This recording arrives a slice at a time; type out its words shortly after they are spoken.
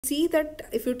see that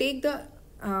if you take the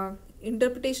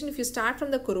interpretation, if you start from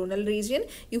the coronal region,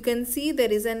 you can see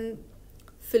there is an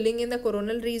filling in the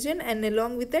coronal region and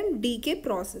along with a decay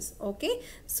process. Okay,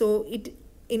 so it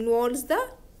involves the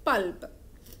pulp.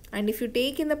 And if you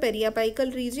take in the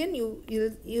periapical region,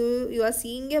 you are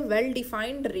seeing a well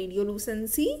defined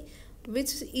radiolucency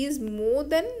which is more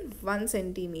than 1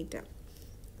 centimeter.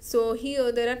 So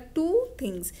here there are two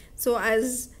things. So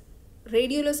as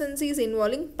radiolucency is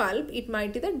involving pulp, it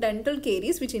might be the dental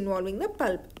caries which involving the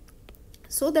pulp.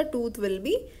 So the tooth will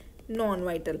be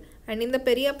non-vital. And in the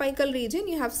periapical region,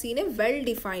 you have seen a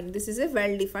well-defined, this is a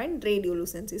well-defined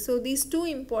radiolucency. So these two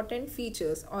important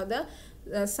features or the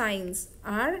signs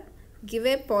are give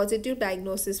a positive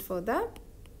diagnosis for the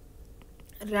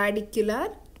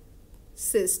radicular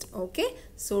cyst. Okay,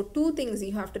 so two things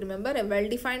you have to remember: a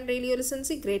well-defined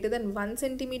radiolucency greater than 1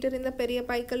 centimeter in the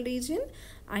periapical region,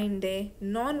 and a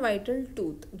non-vital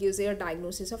tooth gives you a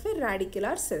diagnosis of a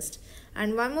radicular cyst.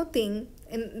 And one more thing,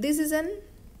 this is an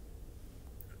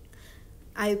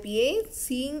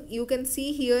IPA. You can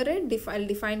see here a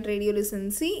defined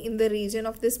radiolucency in the region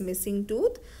of this missing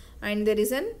tooth, and there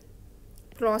is an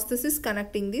prosthesis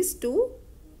connecting these two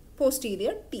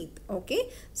posterior teeth. Okay,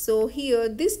 so here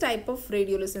this type of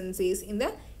radiolucency is in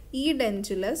the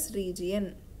edentulous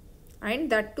region,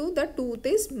 and that too the tooth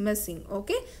is missing.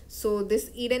 Okay, so this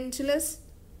edentulous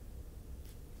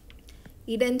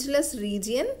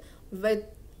region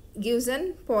gives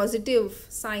a positive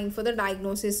sign for the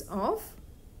diagnosis of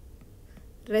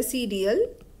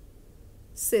residual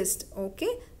cyst. Okay,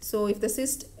 so if the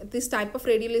cyst, this type of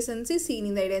radiolucency is seen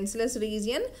in the edentulous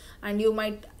region, and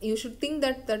you should think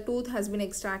that the tooth has been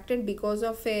extracted because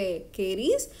of a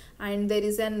caries, and there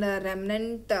is an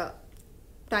remnant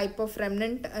type of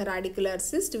remnant radicular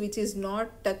cyst which is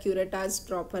not curetaged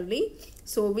properly,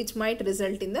 so which might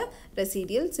result in the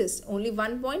residual cyst. Only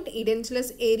 1 point,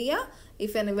 edentulous area.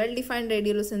 If a well defined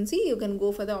radiolucency, you can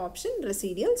go for the option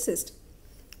residual cyst.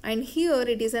 And here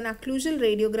it is an occlusal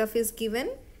radiograph is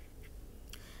given,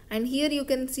 and here you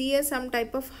can see some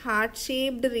type of heart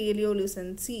shaped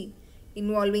radiolucency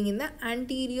involving in the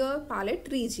anterior palate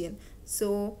region.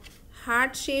 So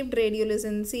heart shaped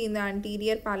radiolucency in the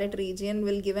anterior palate region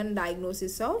will give a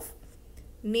diagnosis of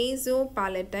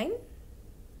nasopalatine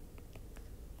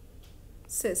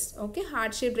cyst. Okay,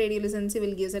 heart shaped radiolucency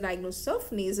will give a diagnosis of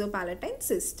nasopalatine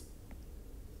cyst.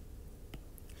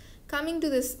 Coming to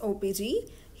this OPG,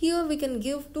 here we can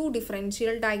give two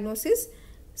differential diagnoses.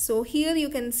 So here you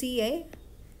can see in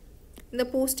the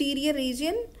posterior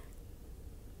region,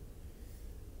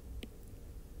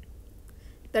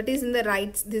 that is in the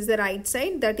right, this is the right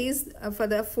side, that is for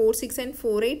the 4, 6 and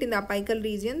 4, 8 in the apical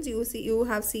regions, you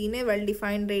have seen a well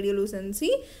defined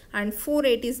radiolucency, and 4,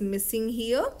 8 is missing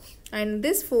here, and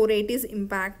this 4, 8 is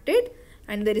impacted,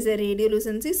 and there is a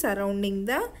radiolucency surrounding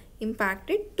the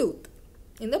impacted tooth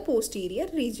in the posterior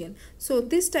region. So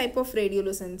this type of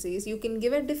radiolucencies, you can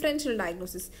give a differential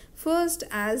diagnosis. First,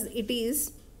 as it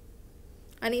is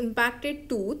an impacted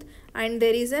tooth and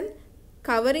there is an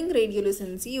covering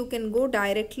radiolucency, you can go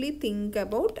directly think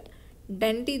about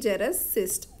dentigerous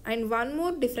cyst. And one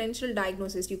more differential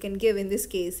diagnosis you can give in this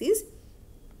case is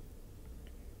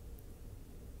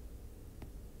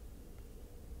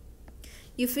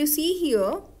if you see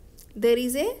here, there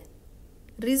is a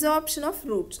resorption of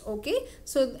roots. Okay,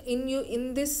 so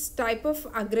in this type of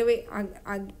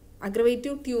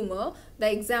aggravative tumor,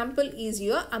 the example is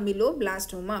your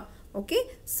ameloblastoma. Okay,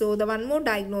 so the one more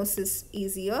diagnosis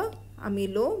is your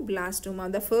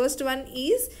ameloblastoma. The first one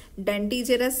is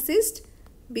dentigerous cyst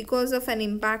because of an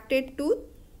impacted tooth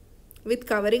with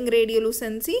covering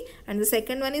radiolucency, and the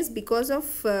second one is because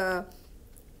of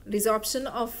resorption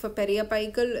of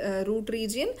periapical root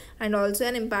region, and also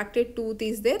an impacted tooth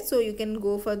is there, so you can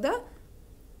go for the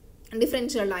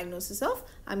differential diagnosis of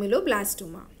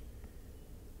ameloblastoma.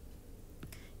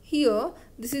 Here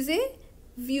this is a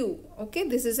view. Okay,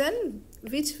 this is an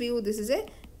which view? This is a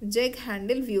jug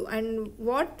handle view. And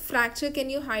what fracture can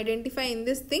you identify in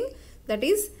this thing? That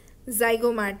is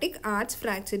zygomatic arch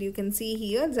fracture. You can see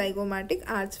here zygomatic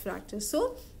arch fracture.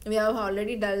 So we have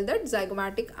already done that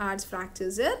zygomatic arch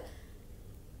fractures are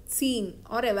seen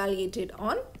or evaluated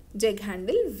on jug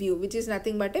handle view, which is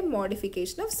nothing but a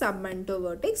modification of submental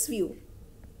vertex view.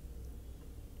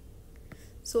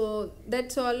 So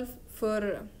that's all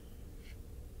for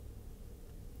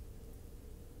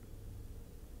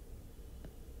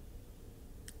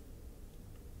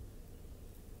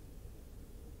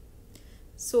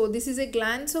So this is a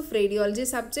glance of radiology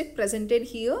subject presented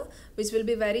here, which will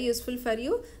be very useful for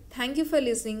you. Thank you for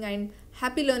listening and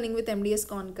happy learning with MDS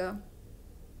CONQUER.